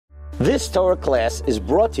This Torah class is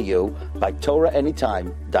brought to you by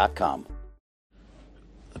TorahAnytime.com.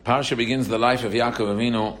 The parsha begins the life of Yaakov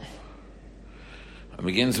Avinu. It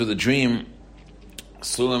begins with a dream.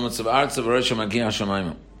 Sulam Utzav Artzav Rosh Magia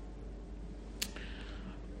Hashemayim.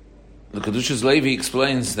 The Kedushas Levi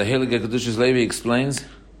explains, the Heilige Kedushas Levi explains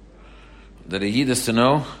that a Yid has to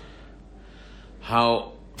know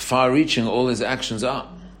how far-reaching all his actions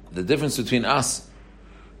are. The difference between us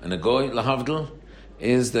and a Goy, Lahavdil,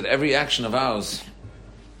 is that every action of ours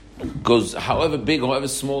goes, however big, however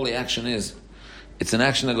small the action is, it's an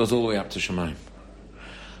action that goes all the way up to Shemayim.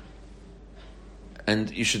 And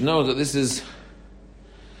you should know that this is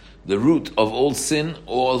the root of all sin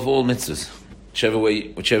or of all mitzvahs,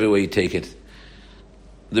 whichever way you take it.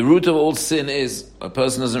 The root of all sin is a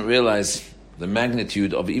person doesn't realize the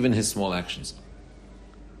magnitude of even his small actions.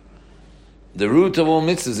 The root of all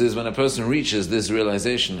mitzvahs is when a person reaches this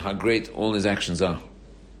realization how great all his actions are.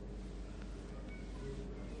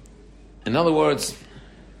 In other words,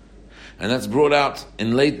 and that's brought out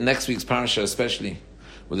in late next week's parasha especially,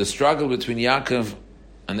 with the struggle between Yaakov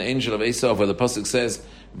and the angel of Esau, where the pasuk says,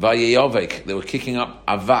 Vayetzei, they were kicking up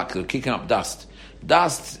avak, they were kicking up dust.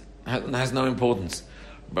 Dust has no importance.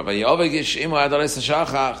 But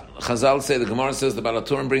Chazal say, the Gemara says, the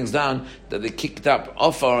Balaturim brings down that they kicked up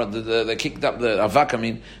Ofar, they kicked up the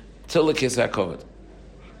avak, till the Kisah covered.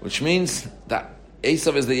 Which means that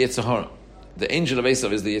Esau is the Yetzer Hara. The angel of Esau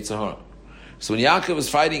is the Yetzer Hara. So when Yaakov was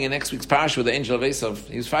fighting in next week's parasha with the angel of Esau,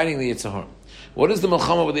 he was fighting the Yetzer Hara. What is the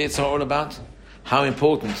Milchama with the Yetzer Hara about? How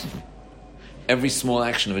important every small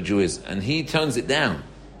action of a Jew is. And he turns it down.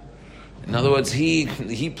 In other words, he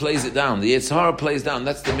plays it down. The Yetzer Hara plays down.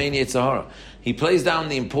 That's the main Yetzer Hara. He plays down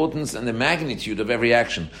the importance and the magnitude of every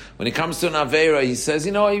action. When it comes to an Avera, he says,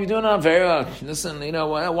 if you're doing an Avera, listen,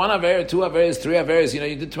 one Avera, two Averas, three Averas, you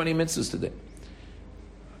did 20 mitzvahs today.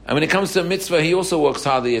 And when it comes to a mitzvah, he also works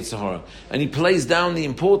hard, the Yetzer Hara. And he plays down the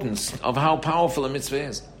importance of how powerful a mitzvah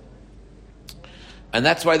is. And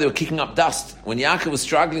that's why they were kicking up dust. When Yaakov was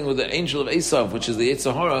struggling with the angel of Esau, which is the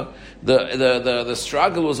Yetzer Hara, the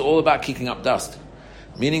struggle was all about kicking up dust.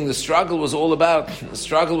 Meaning the struggle was all about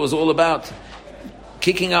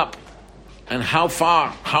kicking up, and how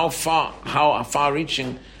far-reaching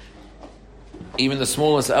even the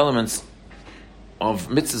smallest elements of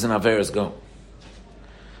mitzvahs and averas go.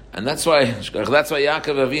 And that's why Yaakov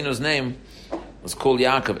Avinu's name was called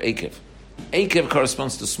Yaakov Ekev. Ekev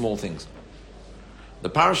corresponds to small things. The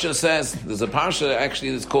parsha says, there's a parsha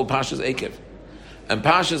actually that's called Parshas Ekev. And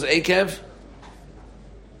Parshas Ekev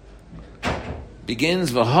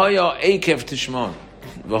begins, V'hoya Ekev Tishmon.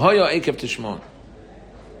 V'hoya Ekev Tishmon.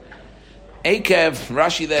 Ekev,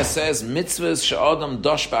 Rashi there says, mitzvahs she'adam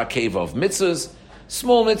dosh ba'akevov. Mitzvahs,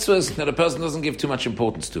 small mitzvahs that a person doesn't give too much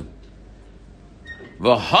importance to.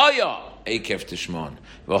 V'hoya Ekev Tishmon.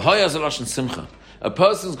 V'hoya is a lashon simcha. A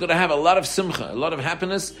person's going to have a lot of simcha, a lot of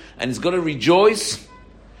happiness, and he's going to rejoice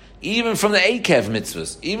even from the Ekev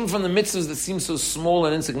mitzvahs, even from the mitzvahs that seem so small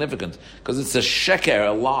and insignificant, because it's a sheker,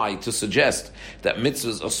 a lie, to suggest that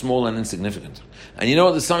mitzvahs are small and insignificant. And you know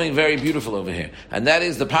what? There's something very beautiful over here, and that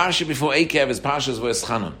is the parsha before Ekev is Parshas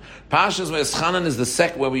Vayeschanan. Parshas Vayeschanan is the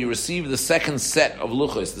where we receive the second set of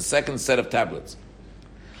luchos, the second set of tablets.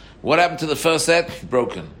 What happened to the first set?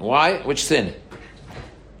 Broken. Why? Which sin?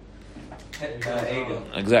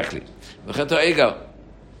 Exactly. The Chet HaEgel.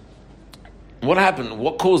 What happened?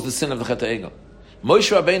 What caused the sin of the Chet HaEgel?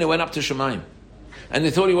 Moshe Rabbeinu went up to Shemayim, and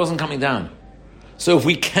they thought he wasn't coming down. So if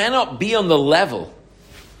we cannot be on the level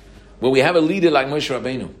where we have a leader like Moshe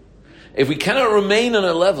Rabbeinu, if we cannot remain on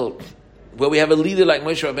a level where we have a leader like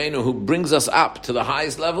Moshe Rabbeinu who brings us up to the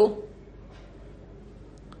highest level,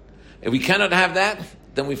 if we cannot have that,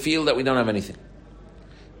 then we feel that we don't have anything.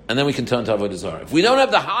 And then we can turn to Avodah Zarah. If we don't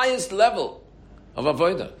have the highest level of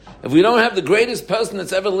Avodah, if we don't have the greatest person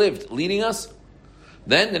that's ever lived leading us,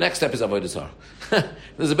 then the next step is Avodah Zarah.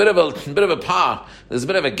 There's a bit of a par. There's a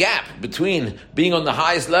bit of a gap between being on the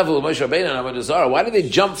highest level of Moshe Rabbeinu and Avodah Zarah. Why did they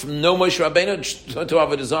jump from no Moshe Rabbeinu to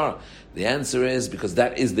Avodah Zarah? The answer is because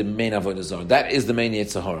that is the main Avodah Zarah. That is the main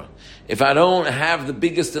Yetzer Hara. If I don't have the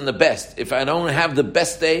biggest and the best, if I don't have the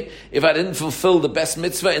best day, if I didn't fulfill the best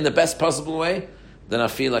mitzvah in the best possible way, then I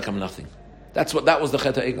feel like I'm nothing. That was the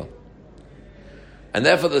Chet HaEgel. And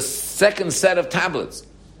therefore the second set of tablets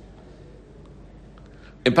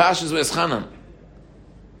in Parshas Vayeschanan,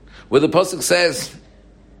 where the pasuk says,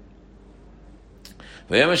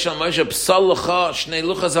 "Vayemer shel Moshe psal lecha shnei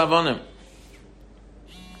luchas avonim."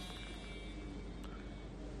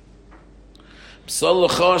 Psal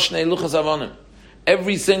lecha shnei luchas avonim.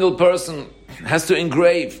 Every single person has to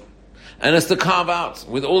engrave and has to carve out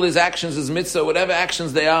with all his actions, his mitzvah, whatever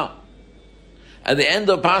actions they are, At the end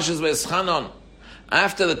of Parshas V'eschanon,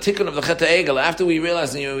 after the tikkun of the Chet HaEgel, after we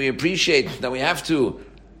realize and we appreciate that we have to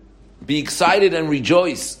be excited and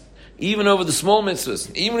rejoice, even over the small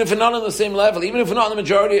mitzvahs, even if we're not on the same level, even if we're not in the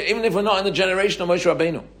majority, even if we're not in the generation of Moshe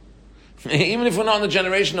Rabbeinu, even if we're not in the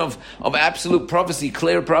generation of absolute prophecy,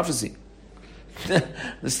 clear prophecy.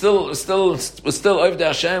 we're still over the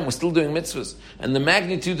Hashem, we're still doing mitzvahs. And the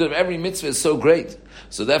magnitude of every mitzvah is so great.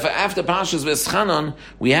 So therefore, after Parshas V'eschanon,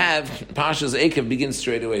 we have Parshas Eikev begins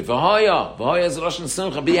straight away. V'hoya is Rosh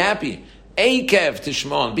Simcha, be happy. Eikev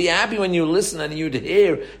Tishmon, be happy when you listen and you'd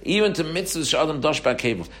hear even to mitzvahs Sh'adam Dosh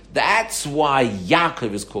Ba'Kevav. That's why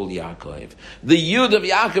Yaakov is called Yaakov. The Yud of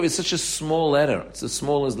Yaakov is such a small letter. It's the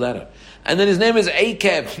smallest letter. And then his name is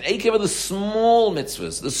Eikev. Eikev are the small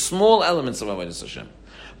mitzvahs, the small elements of Avodas Hashem.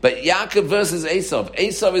 But Yaakov versus Esav.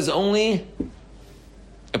 Esav is only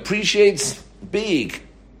appreciates big.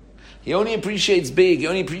 He only appreciates big. He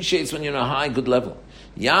only appreciates when you're on a high, good level.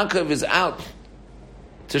 Yaakov is out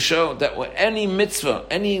to show that any mitzvah,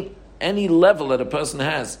 any level that a person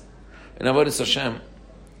has in Avodas Hashem,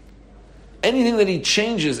 anything that he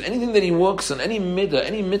changes, anything that he works on, any midah,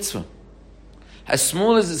 any mitzvah, as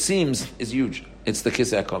small as it seems, is huge. It's the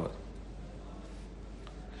Kisei HaKavod.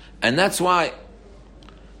 And that's why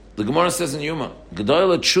the Gemara says in Yuma,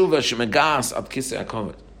 Gedoyle tshuva shemegas ad Kisei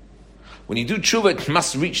HaKavod. When you do tshuva, it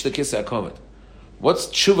must reach the Kisei HaKavod. What's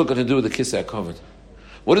tshuva got to do with the Kisei HaKavod?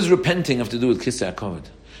 What does repenting have to do with Kisei HaKavod?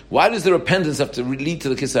 Why does the repentance have to lead to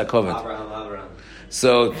the Kisei HaKavod? Abraham.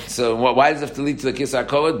 So why does it have to lead to the Kisei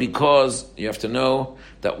HaKavod? Because you have to know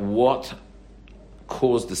that what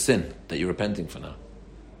caused the sin that you're repenting for now.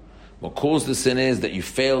 What caused the sin is that you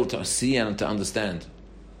fail to see and to understand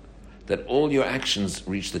that all your actions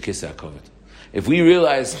reach the Kisei HaKavod. If we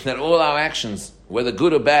realize that all our actions, whether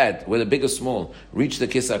good or bad, whether big or small, reach the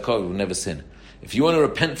Kisei HaKavod, we'll never sin. If you want to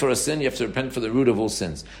repent for a sin, you have to repent for the root of all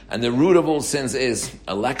sins. And the root of all sins is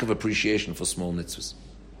a lack of appreciation for small mitzvahs.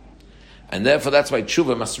 And therefore that's why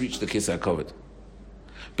tshuva must reach the Kisei HaKavod.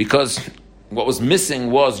 Because what was missing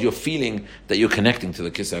was your feeling that you're connecting to the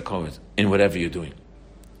Kisei HaKavod in whatever you're doing.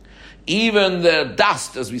 Even the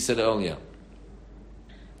dust, as we said earlier,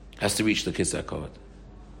 has to reach the Kisei HaKavod.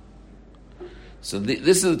 So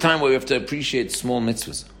this is the time where we have to appreciate small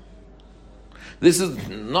mitzvahs. This is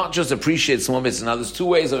not just appreciate small mitzvahs. Now, there's two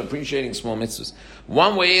ways of appreciating small mitzvahs.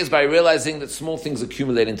 One way is by realizing that small things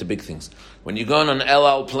accumulate into big things. When you go on an El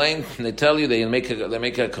Al plane, they tell you they make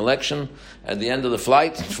a collection at the end of the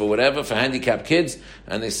flight for handicapped kids,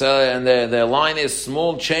 and they sell it, and their line is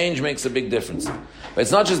small change makes a big difference. But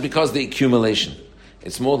it's not just because of the accumulation.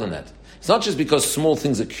 It's more than that. It's not just because small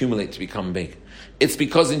things accumulate to become big. It's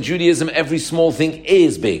because in Judaism, every small thing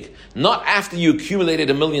is big. Not after you accumulated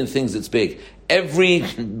a million things, it's big. Every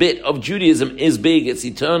bit of Judaism is big. It's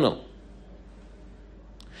eternal.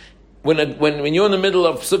 When you're in the middle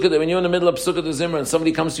of Sukkot the Zimmer and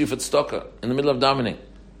somebody comes to you for tzedakah in the middle of davening,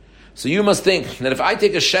 so you must think that if I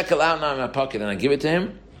take a shekel out now in my pocket and I give it to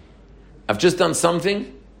him, I've just done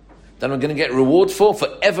something that I'm going to get reward for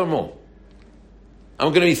forevermore.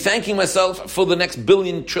 I'm going to be thanking myself for the next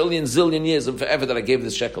billion, trillion, zillion years and forever that I gave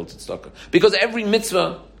this shekel to tzedakah. Because every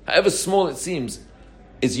mitzvah, however small it seems,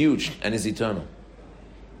 is huge and is eternal.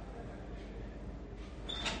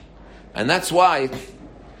 And that's why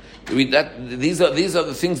these are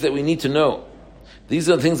the things that we need to know. These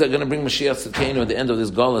are the things that are going to bring Mashiach Tzidkeinu at the end of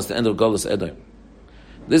this Galus, the end of Galus Edom.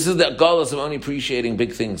 This is the Galus of only appreciating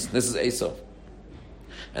big things. This is Esav.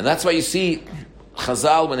 And that's why you see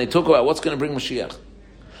Chazal, when they talk about what's going to bring Mashiach,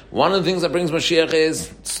 one of the things that brings Mashiach is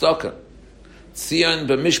tzedakah. Tzion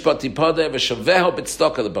b'mishpat tipadeh v'shaveho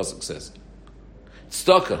b'tzedakah, the pasuk says.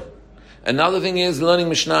 Tzedakah. Another thing is learning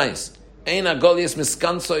Mishnayos. Ein agolias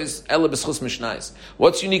miskansois ela b'schus Mishnayos.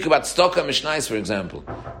 What's unique about tzedakah and Mishnayos, for example?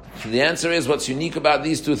 The answer is what's unique about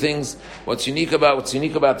these two things. What's unique about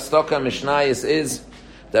tzedakah and Mishnayos is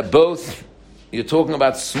that both you're talking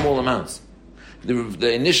about small amounts.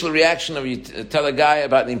 The initial reaction of you tell a guy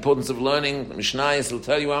about the importance of learning Mishnayos, he'll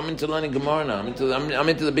tell you, I'm into learning Gemara now. I'm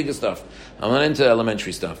into the bigger stuff. I'm not into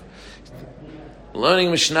elementary stuff. Learning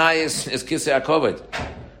Mishnayos is Kisei HaKavod.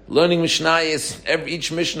 Learning Mishnayos,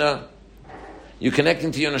 each Mishnah, you're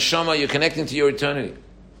connecting to your neshama, you're connecting to your eternity.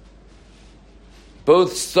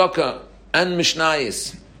 Both tzedakah and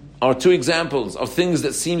Mishnayos are two examples of things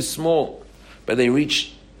that seem small, but they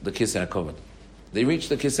reach the Kisei HaKavod. They reach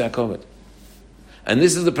the Kisei HaKavod. And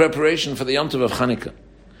this is the preparation for the Yom Tov of Chanukah.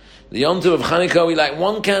 The Yom Tov of Chanukah, we light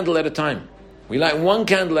one candle at a time.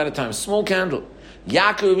 Small candle.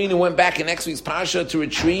 Yaakov Avinu went back in next week's parasha to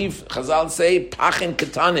retrieve, Chazal say, pachin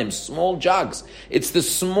katanim, small jugs. It's the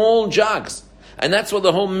small jugs. And that's what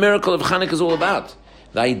the whole miracle of Chanukah is all about.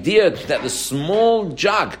 The idea that the small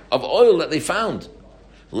jug of oil that they found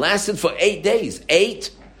lasted for 8 days.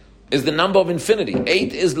 8 is the number of infinity.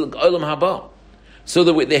 8 is Olam Haba. So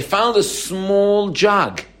that they found a small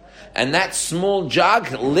jug, and that small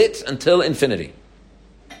jug lit until infinity.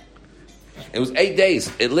 It was 8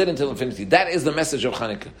 days. It lit until infinity. That is the message of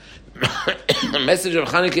Chanukah. The message of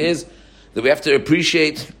Chanukah is that we have to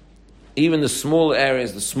appreciate even the small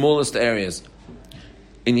areas, the smallest areas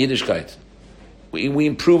in Yiddishkeit. We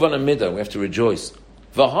improve on a midah. We have to rejoice.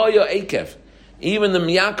 V'haya ekev. Even the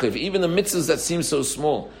miyakov, even the mitzvahs that seem so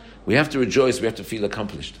small, we have to rejoice. We have to feel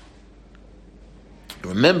accomplished.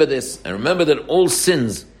 Remember this, and remember that all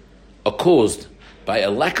sins are caused by a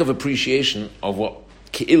lack of appreciation of what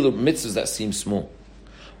Ke'ilu mitzvahs that seem small.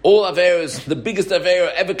 All Averas, the biggest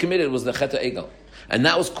Avera ever committed was the Chet HaEgel. And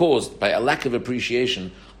that was caused by a lack of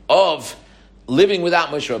appreciation of living without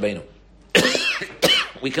Moshe Rabbeinu.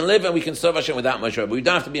 We can live and we can serve Hashem without Moshe Rabbeinu, but we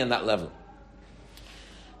don't have to be on that level.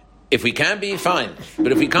 If we can be, fine.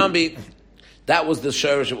 But if we can't be, that was the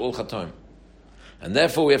shorish of all Chatoim. And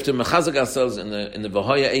therefore we have to mechazak ourselves in the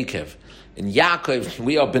V'hoya Ekev. In Yaakov,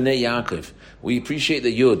 we are Bnei Yaakov. We appreciate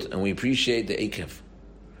the Yud and we appreciate the Ekev.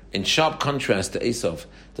 In sharp contrast to Esav,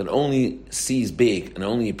 that only sees big and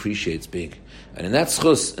only appreciates big. And in that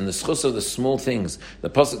schus, in the schus of the small things, the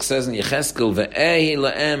Pasuk says in Yecheskel, Ve'ehi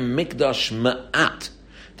la'em mikdash ma'at,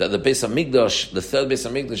 that the Beis HaMikdash, the third Beis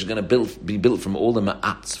HaMikdash is going to be built from all the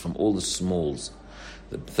ma'ats, from all the smalls.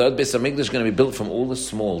 The third Beis HaMikdash is going to be built from all the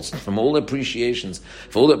smalls, from all the appreciations,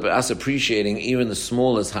 for all of us appreciating even the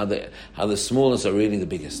smallest, how the smallest are really the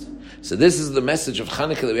biggest. So this is the message of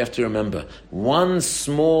Chanukah that we have to remember. One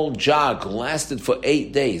small jug lasted for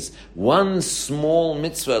 8 days. One small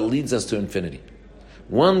mitzvah leads us to infinity.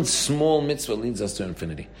 One small mitzvah leads us to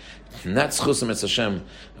infinity. And that's Chusam Etz Hashem.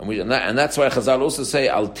 And that's why Chazal also say,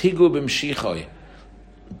 Al tigu b'mshichoi.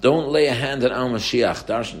 Don't lay a hand on Al Mashiach.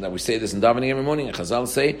 That we say this in davening every morning. And Chazal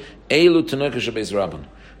say, Eilu Tanoika Shabeis Rabban.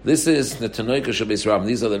 This is the Tanoika Shabeis Rabban.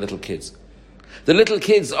 These are the little kids. The little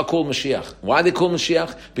kids are called Mashiach. Why are they called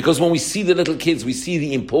Mashiach? Because when we see the little kids, we see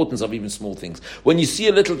the importance of even small things. When you see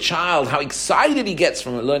a little child, how excited he gets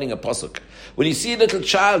from learning a pasuk. When you see a little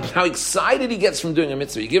child, how excited he gets from doing a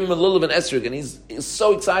mitzvah. You give him a lulav and esrog, and he's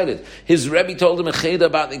so excited. His Rebbe told him a cheda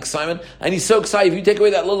about the excitement, and he's so excited. If you take away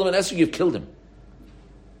that lulav and esrog, you've killed him.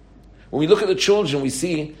 When we look at the children, we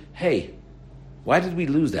see, hey, why did we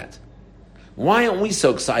lose that? Why aren't we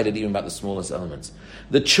so excited even about the smallest elements?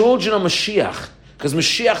 The children are Mashiach, because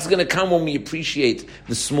Mashiach is going to come when we appreciate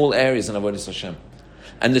the small areas in Avodas Hashem.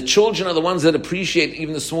 And the children are the ones that appreciate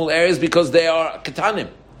even the small areas because they are katanim.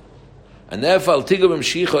 And therefore, Al Tigu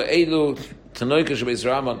B'Mshicha Eilu Tanoika Shabeis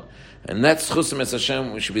Rabban. And that's Chusam Etz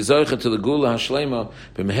Hashem. We should be zoicha to the Gula Hashlema.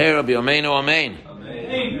 B'mehera b'yomeinu Amen.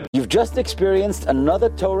 Amen. You've just experienced another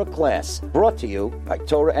Torah class brought to you by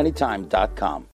TorahAnytime.com.